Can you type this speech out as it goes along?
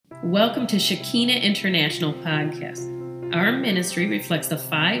Welcome to Shekinah International Podcast. Our ministry reflects the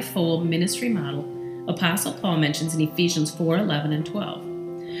five-fold ministry model Apostle Paul mentions in Ephesians 4:11 and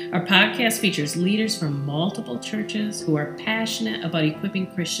 12. Our podcast features leaders from multiple churches who are passionate about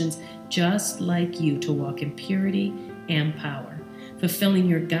equipping Christians just like you to walk in purity and power, fulfilling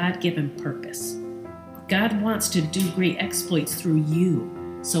your God-given purpose. God wants to do great exploits through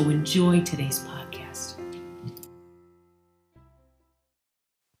you, so enjoy today's podcast.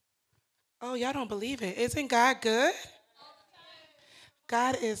 Oh, y'all don't believe it. Isn't God good?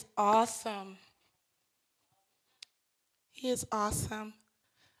 God is awesome. He is awesome.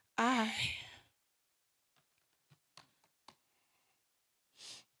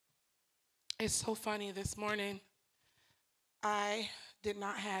 It's so funny. This morning, I did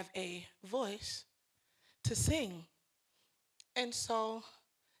not have a voice to sing. And so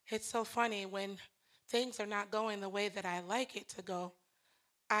it's so funny when things are not going the way that I like it to go,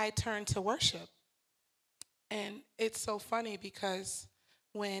 I turn to worship. And it's so funny because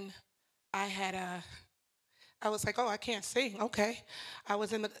when I was like, oh, I can't sing. Okay. I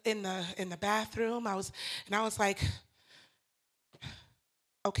was in the bathroom. I was like,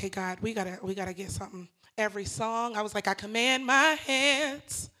 okay, God, we gotta get something. Every song, I was like, I command my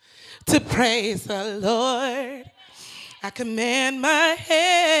hands to praise the Lord. I command my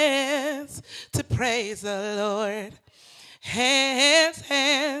hands to praise the Lord.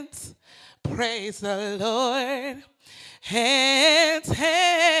 Hands, praise the Lord. Hands,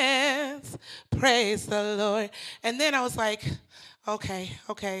 praise the Lord. And then I was like, okay,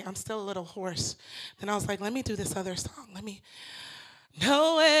 I'm still a little hoarse. Then I was like, let me do this other song. Let me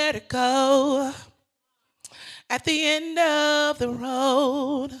know where to go at the end of the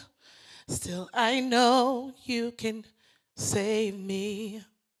road. Still, I know you can save me.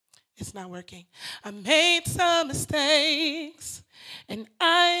 It's not working. I made some mistakes, and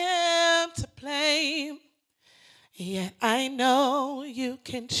I am to blame. Yet I know you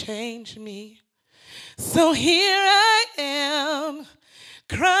can change me. So here I am,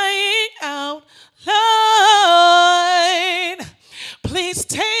 crying out, Lord, please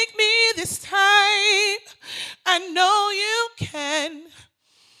take me this time. I know you can.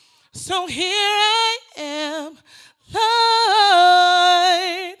 So here I am,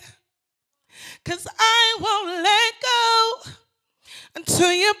 Lord, 'cause I won't let go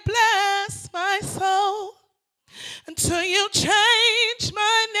until you bless my soul, until you change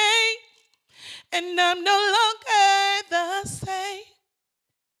my name, and I'm no longer the same.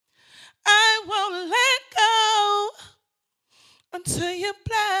 I won't let go until you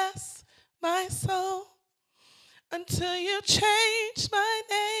bless my soul, until you change my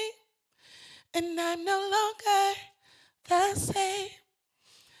name, and I'm no longer the same.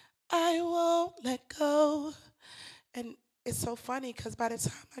 I won't let go. And it's so funny because by the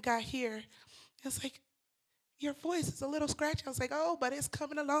time I got here, it's like, your voice is a little scratchy. I was like, oh, but it's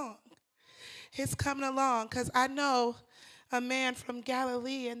coming along. It's coming along because I know a man from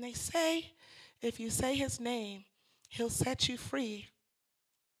Galilee, and they say if you say his name, he'll set you free.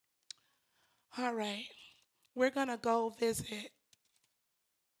 All right, we're going to go visit.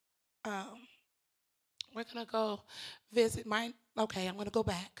 We're going to go visit I'm going to go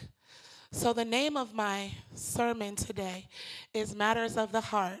back. So the name of my sermon today is Matters of the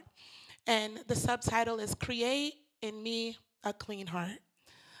Heart. And the subtitle is Create in Me a Clean Heart.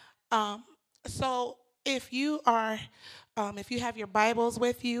 So if you have your Bibles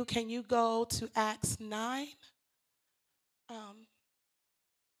with you, can you go to Acts 9? Sorry.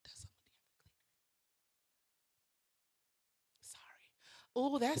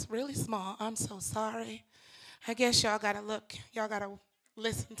 Oh, that's really small. I'm so sorry. I guess y'all got to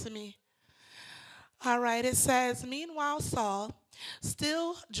listen to me. All right, it says, meanwhile, Saul,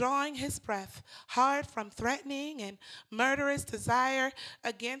 still drawing his breath hard from threatening and murderous desire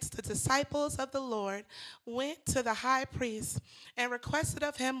against the disciples of the Lord, went to the high priest and requested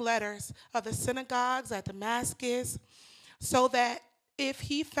of him letters of the synagogues at Damascus, so that if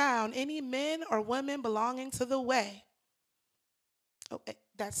he found any men or women belonging to the way,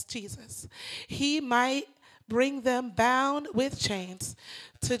 that's Jesus, he might bring them bound with chains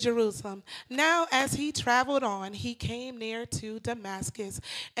to Jerusalem. Now, as he traveled on, he came near to Damascus,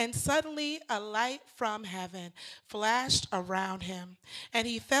 and suddenly a light from heaven flashed around him, and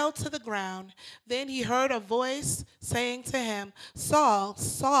he fell to the ground. Then he heard a voice saying to him, Saul,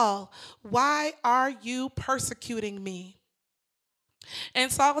 Saul, why are you persecuting me?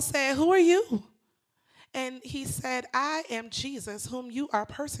 And Saul said, who are you? And he said, I am Jesus, whom you are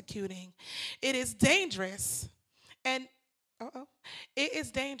persecuting. It is dangerous. And Uh-oh. It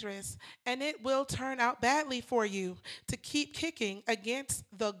is dangerous, and it will turn out badly for you to keep kicking against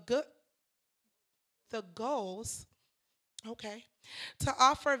the goals, okay, to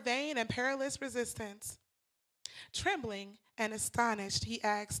offer vain and perilous resistance. Trembling and astonished, he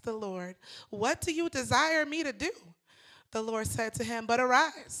asked the Lord, "What do you desire me to do?" The Lord said to him, "But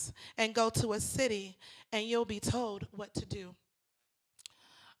arise and go to a city, and you'll be told what to do."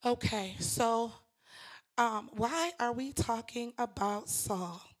 Okay, so why are we talking about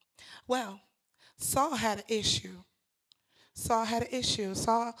Saul? Well, Saul had an issue. Saul had an issue.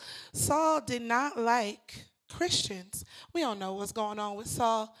 Saul did not like Christians. We don't know what's going on with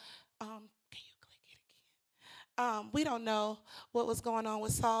Saul. Can you click it again? We don't know what was going on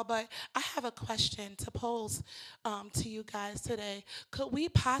with Saul, but I have a question to pose to you guys today. Could we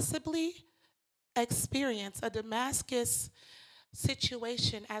possibly experience a Damascus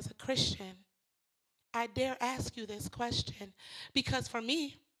situation as a Christian? I dare ask you this question because for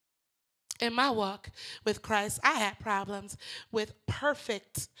me, in my walk with Christ, I had problems with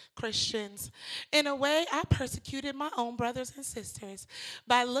perfect Christians. In a way, I persecuted my own brothers and sisters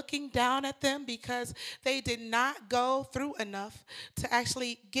by looking down at them because they did not go through enough to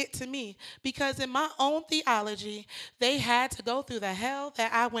actually get to me. Because in my own theology, they had to go through the hell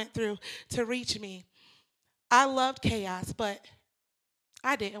that I went through to reach me. I loved chaos, but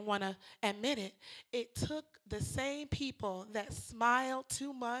I didn't want to admit it. It took the same people that smiled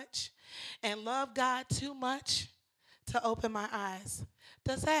too much and loved God too much to open my eyes.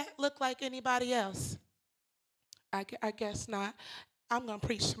 Does that look like anybody else? I guess not. I'm going to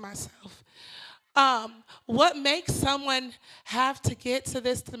preach to myself. What makes someone have to get to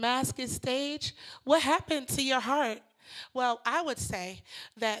this Damascus stage? What happened to your heart? Well, I would say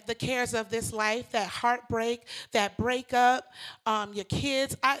that the cares of this life, that heartbreak, that breakup, your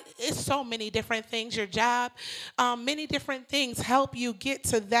kids, it's so many different things, your job, many different things help you get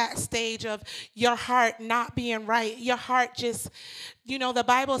to that stage of your heart not being right. Your heart just, the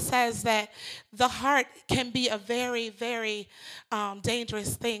Bible says that the heart can be a very, very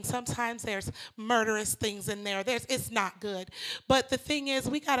dangerous thing. Sometimes there's murderous things in there. It's not good. But the thing is,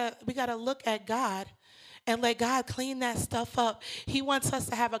 we gotta look at God and let God clean that stuff up. He wants us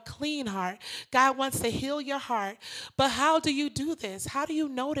to have a clean heart. God wants to heal your heart. But how do you do this? How do you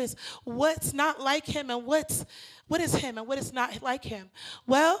notice what's not like him and what is him and what is not like him?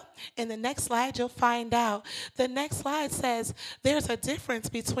 Well, in the next slide, you'll find out. The next slide says there's a difference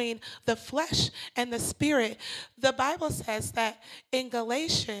between the flesh and the spirit. The Bible says that in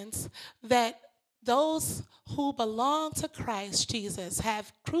Galatians that those who belong to Christ Jesus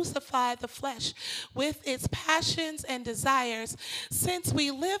have crucified the flesh with its passions and desires. Since we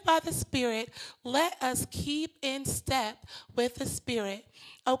live by the Spirit, let us keep in step with the Spirit.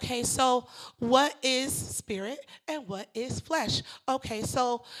 Okay, so what is spirit and what is flesh? Okay,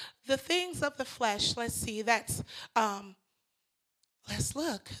 so the things of the flesh, let's see, let's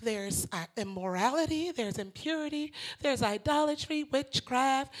look. There's immorality, there's impurity, there's idolatry,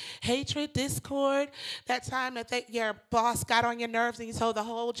 witchcraft, hatred, discord. That time that your boss got on your nerves and you told the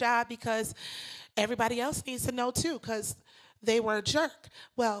whole job because everybody else needs to know too because they were a jerk.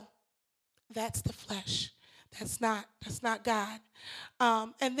 Well, that's the flesh. That's not God.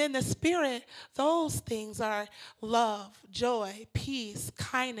 And then the spirit, those things are love, joy, peace,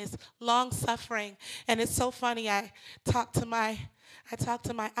 kindness, long suffering. And it's so funny. I talked to my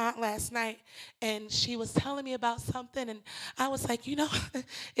aunt last night, and she was telling me about something, and I was like,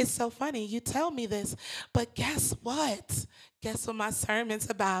 it's so funny. You tell me this, but guess what? Guess what my sermon's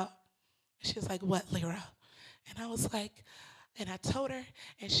about? She was like, "What, Lyra?" And I was like, and I told her,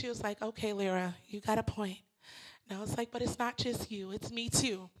 and she was like, "Okay, Lyra, you got a point." And I was like, "But it's not just you, it's me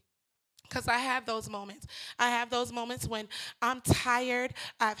too." Because I have those moments. I have those moments when I'm tired.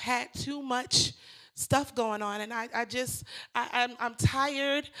 I've had too much stuff going on, and I'm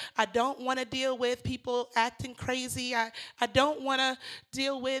tired. I don't want to deal with people acting crazy. I don't want to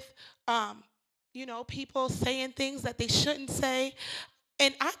deal with people saying things that they shouldn't say.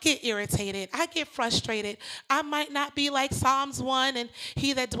 And I get irritated. I get frustrated. I might not be like Psalms 1 and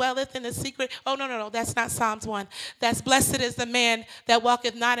he that dwelleth in the secret. Oh, no. That's not Psalms 1. That's blessed is the man that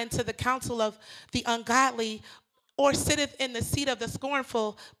walketh not into the counsel of the ungodly or sitteth in the seat of the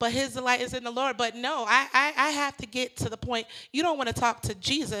scornful, but his delight is in the Lord. But no, I have to get to the point. You don't want to talk to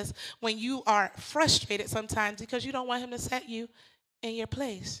Jesus when you are frustrated sometimes because you don't want him to set you in your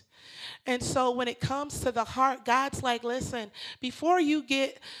place. And so when it comes to the heart, God's like, listen, before you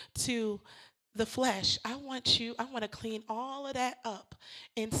get to the flesh, I want to clean all of that up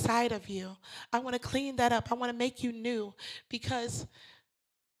inside of you. I want to clean that up. I want to make you new because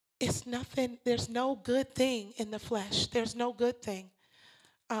it's nothing, there's no good thing in the flesh. There's no good thing.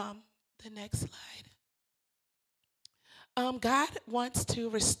 The next slide. God wants to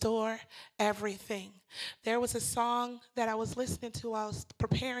restore everything. There was a song that I was listening to while I was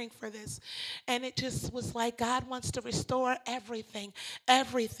preparing for this, and it just was like God wants to restore everything,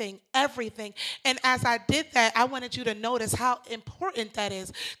 everything, everything. And as I did that, I wanted you to notice how important that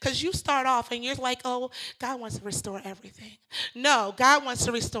is, because you start off and you're like, oh, God wants to restore everything. No, God wants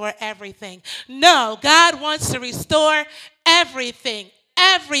to restore everything. No, God wants to restore everything.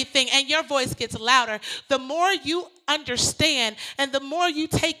 Everything, and your voice gets louder the more you understand and the more you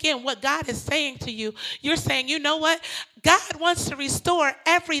take in what God is saying to you. You're saying, you know what? God wants to restore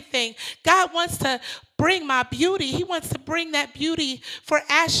everything. God wants to bring my beauty. He wants to bring that beauty for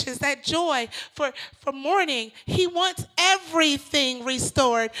ashes, that joy for mourning. He wants everything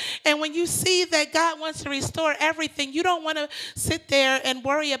restored. And when you see that God wants to restore everything, you don't want to sit there and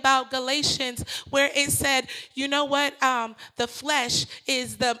worry about Galatians, where it said, you know what, the flesh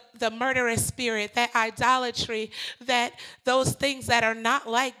is the murderous spirit, that idolatry, that those things that are not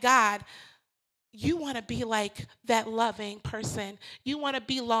like God. You want to be like that loving person. You want to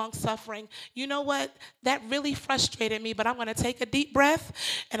be long suffering. You know what? That really frustrated me, but I'm going to take a deep breath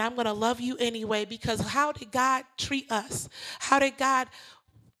and I'm going to love you anyway, because how did God treat us? How did God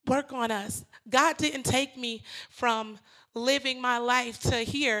work on us? God didn't take me from living my life to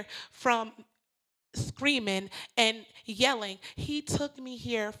here from screaming and yelling. He took me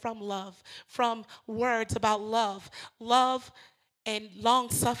here from love, from words about love and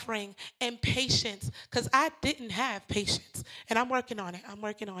long suffering and patience, because I didn't have patience, and I'm working on it. I'm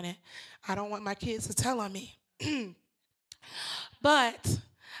working on it. I don't want my kids to tell on me. But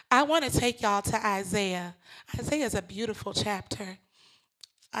I want to take y'all to Isaiah. Isaiah is a beautiful chapter.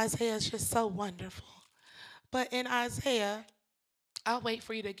 Isaiah is just so wonderful. But in Isaiah, I'll wait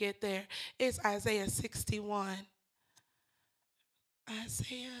for you to get there. It's Isaiah 61.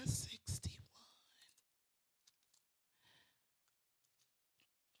 Isaiah 61.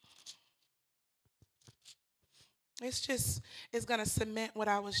 It's going to cement what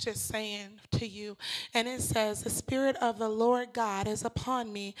I was just saying to you. And it says, the Spirit of the Lord God is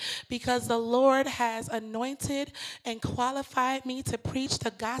upon me, because the Lord has anointed and qualified me to preach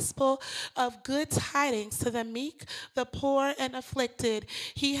the gospel of good tidings to the meek, the poor, and afflicted.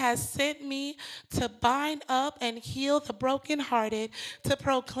 He has sent me to bind up and heal the brokenhearted, to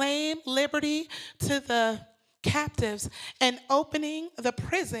proclaim liberty to the captives, and opening the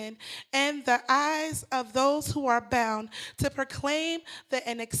prison and the eyes of those who are bound, to proclaim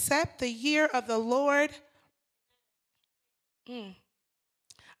and accept the year of the Lord.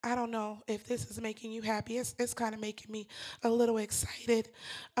 I don't know if this is making you happy. It's kind of making me a little excited.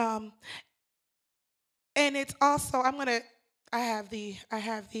 And it's also, I have the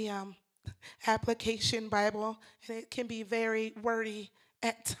application Bible, and it can be very wordy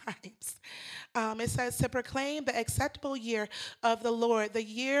at times. It says, to proclaim the acceptable year of the Lord, the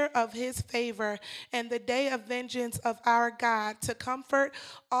year of his favor, and the day of vengeance of our God, to comfort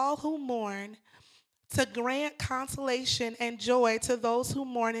all who mourn, to grant consolation and joy to those who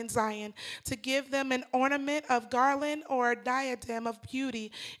mourn in Zion, to give them an ornament of garland or a diadem of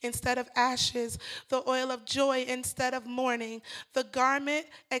beauty instead of ashes, the oil of joy instead of mourning, the garment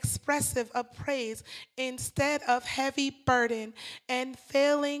expressive of praise instead of heavy burden, and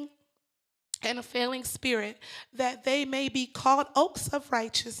a failing spirit, that they may be called oaks of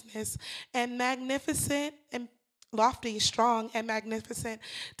righteousness, and magnificent and lofty, strong, and magnificent,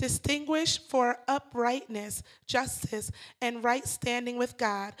 distinguished for uprightness, justice, and right standing with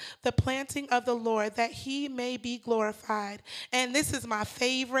God, the planting of the Lord, that he may be glorified. And this is my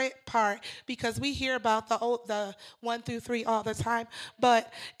favorite part, because we hear about the 1 through 3 all the time.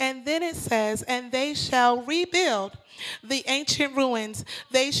 And then it says, and they shall rebuild the ancient ruins.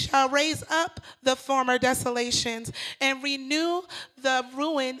 They shall raise up the former desolations, and renew the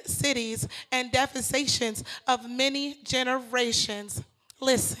ruined cities and devastations of many generations.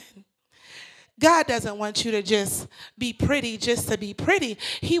 Listen. God doesn't want you to just be pretty just to be pretty.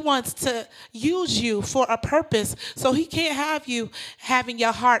 He wants to use you for a purpose. So he can't have you having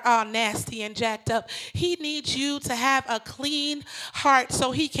your heart all nasty and jacked up. He needs you to have a clean heart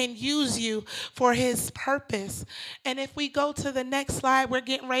so he can use you for his purpose. And if we go to the next slide, we're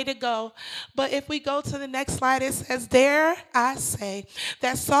getting ready to go. But if we go to the next slide, it says, there I say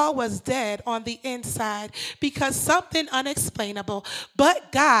that Saul was dead on the inside, because something unexplainable.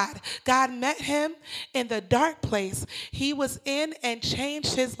 But God met him him in the dark place. He was in and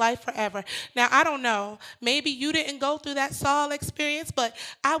changed his life forever. Now, I don't know. Maybe you didn't go through that Saul experience, but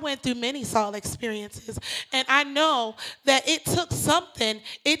I went through many Saul experiences. And I know that it took something.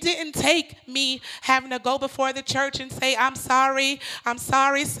 It didn't take me having to go before the church and say, I'm sorry,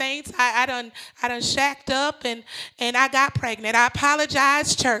 saints. I done shacked up and I got pregnant. I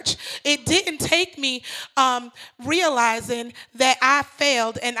apologize, church. It didn't take me realizing that I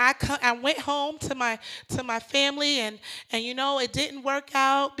failed, and I went home to my family, and it didn't work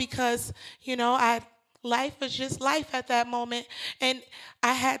out because life was just life at that moment, and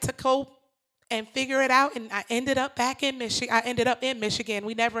I had to go and figure it out, and I ended up back in Michigan. I ended up in Michigan.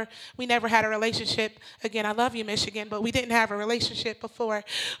 We never had a relationship again. I love you, Michigan, but we didn't have a relationship before.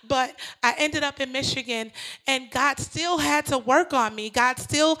 But I ended up in Michigan, and God still had to work on me. God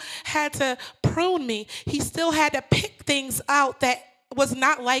still had to prune me. He still had to pick things out that was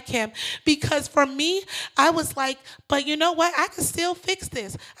not like him, because for me, I was like, but you know what? I could still fix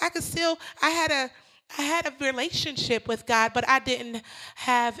this. I had a relationship with God, but I didn't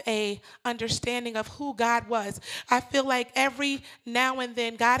have a understanding of who God was. I feel like every now and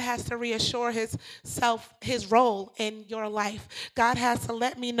then God has to reassure his role in your life. God has to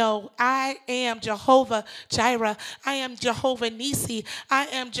let me know I am Jehovah Jireh. I am Jehovah Nisi.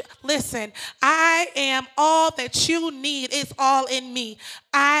 Listen, I am all that you need. It's all in me.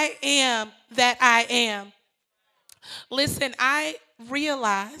 I am that I am. Listen, I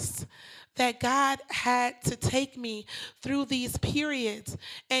realized that God had to take me through these periods.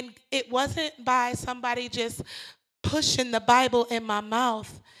 And it wasn't by somebody just pushing the Bible in my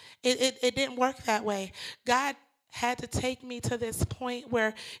mouth. It didn't work that way. God had to take me to this point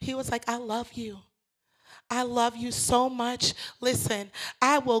where he was like, I love you. I love you so much. Listen,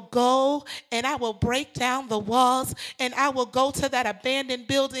 I will go and I will break down the walls and I will go to that abandoned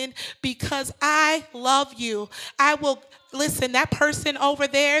building because I love you. I will. Listen, that person over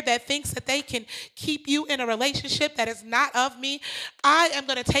there that thinks that they can keep you in a relationship that is not of me, I am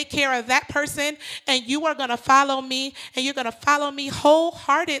going to take care of that person, and you are going to follow me, and you're going to follow me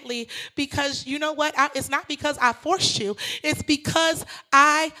wholeheartedly, because you know what? It's not because I forced you. It's because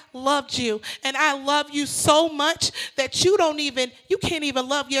I loved you, and I love you so much that you can't even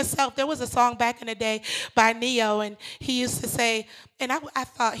love yourself. There was a song back in the day by Neo, and he used to say, and I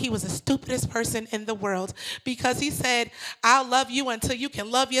thought he was the stupidest person in the world, because he said, I'll love you until you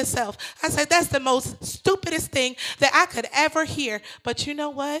can love yourself. I said, that's the most stupidest thing that I could ever hear. But you know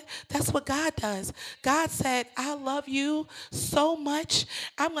what? That's what God does. God said, I love you so much.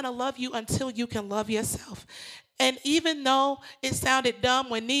 I'm going to love you until you can love yourself. And even though it sounded dumb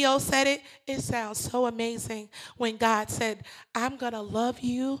when Neo said it, it sounds so amazing when God said, I'm going to love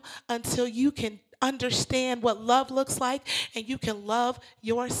you until you can understand what love looks like and you can love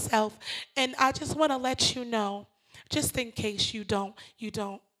yourself. And I just want to let you know, just in case you don't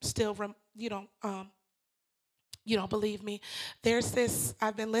believe me. There's this,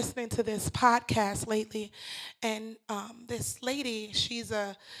 I've been listening to this podcast lately, and this lady, she's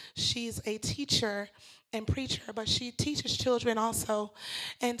a teacher and preacher, but she teaches children also.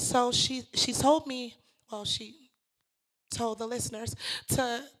 And so she told me, she told the listeners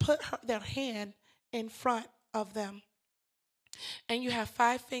to put their hand in front of them. And you have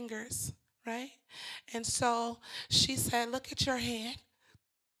 5 fingers, right? And so she said, look at your hand.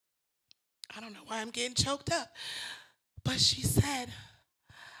 I don't know why I'm getting choked up. But she said,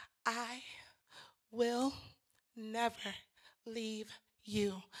 I will never leave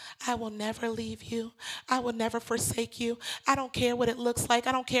you. I will never leave you. I will never forsake you. I don't care what it looks like.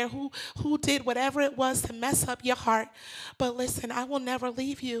 I don't care who did whatever it was to mess up your heart. But listen, I will never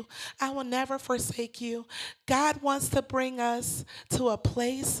leave you. I will never forsake you. God wants to bring us to a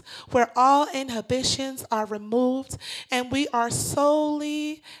place where all inhibitions are removed and we are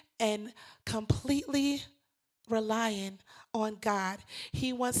solely and completely relying on God.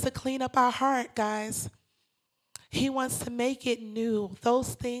 He wants to clean up our heart, guys. He wants to make it new.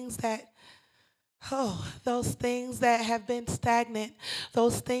 Those things that have been stagnant,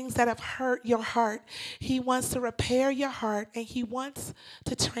 those things that have hurt your heart. He wants to repair your heart, and he wants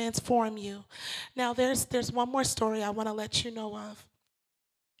to transform you. Now, there's one more story I want to let you know of.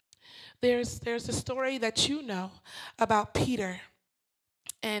 There's a story that you know about Peter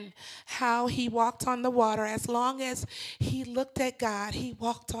and how he walked on the water. As long as he looked at God, he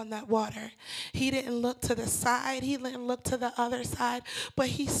walked on that water. He didn't look to the side. He didn't look to the other side, but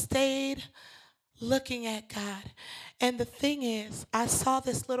he stayed looking at God. And the thing is, I saw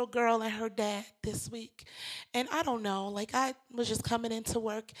this little girl and her dad this week. And I don't know, I was just coming into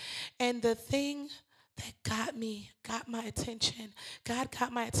work. And the thing that got my attention. God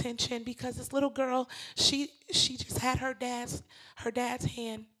got my attention because this little girl, she just had her dad's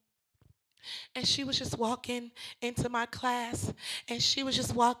hand, and she was just walking into my class, and she was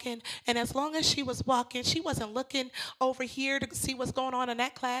just walking, and as long as she was walking, she wasn't looking over here to see what's going on in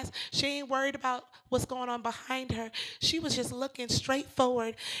that class. She ain't worried about what's going on behind her. She was just looking straight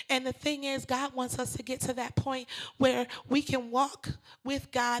forward. And the thing is, God wants us to get to that point where we can walk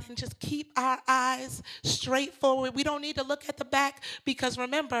with God and just keep our eyes straight forward. We don't need to look at the back, because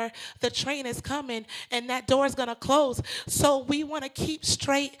remember, the train is coming and that door is going to close. So we want to keep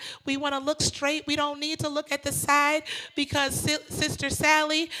straight. We want to look straight. We don't need to look at the side, because Sister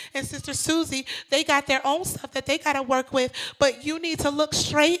Sally and Sister Susie, they got their own stuff that they got to work with. But you need to look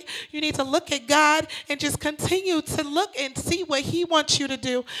straight. You need to look at God and just continue to look and see what He wants you to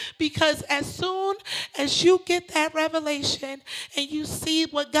do. Because as soon as you get that revelation and you see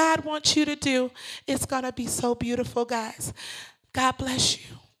what God wants you to do, it's going to be so beautiful, guys. God bless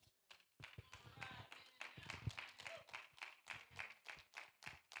you.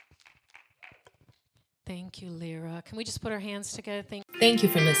 Thank you, Lyra. Can we just put our hands together? Thank you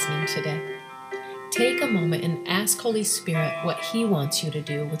for listening today. Take a moment and ask Holy Spirit what He wants you to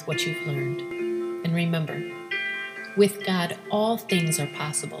do with what you've learned. And remember, with God, all things are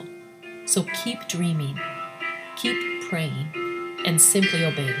possible. So keep dreaming, keep praying, and simply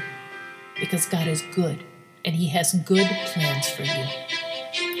obey. Because God is good, and He has good plans for you.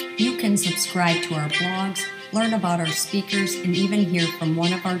 You can subscribe to our blogs, learn about our speakers, and even hear from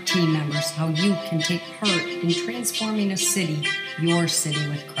one of our team members how you can take part in transforming a city, your city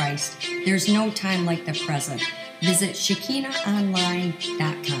with Christ. There's no time like the present. Visit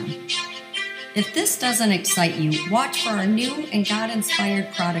ShekinaOnline.com. If this doesn't excite you, watch for our new and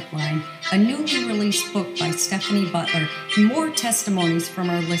God-inspired product line, a newly released book by Stephanie Butler, and more testimonies from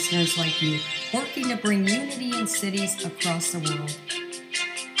our listeners like you, working to bring unity in cities across the world.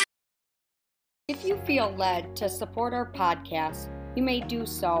 If you feel led to support our podcast, you may do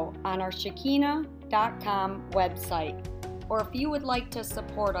so on our Shekina.com website. Or if you would like to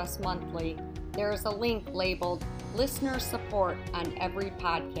support us monthly, there is a link labeled Listener Support on every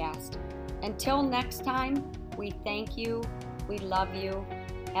podcast. Until next time, we thank you, we love you,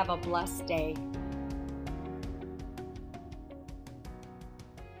 have a blessed day.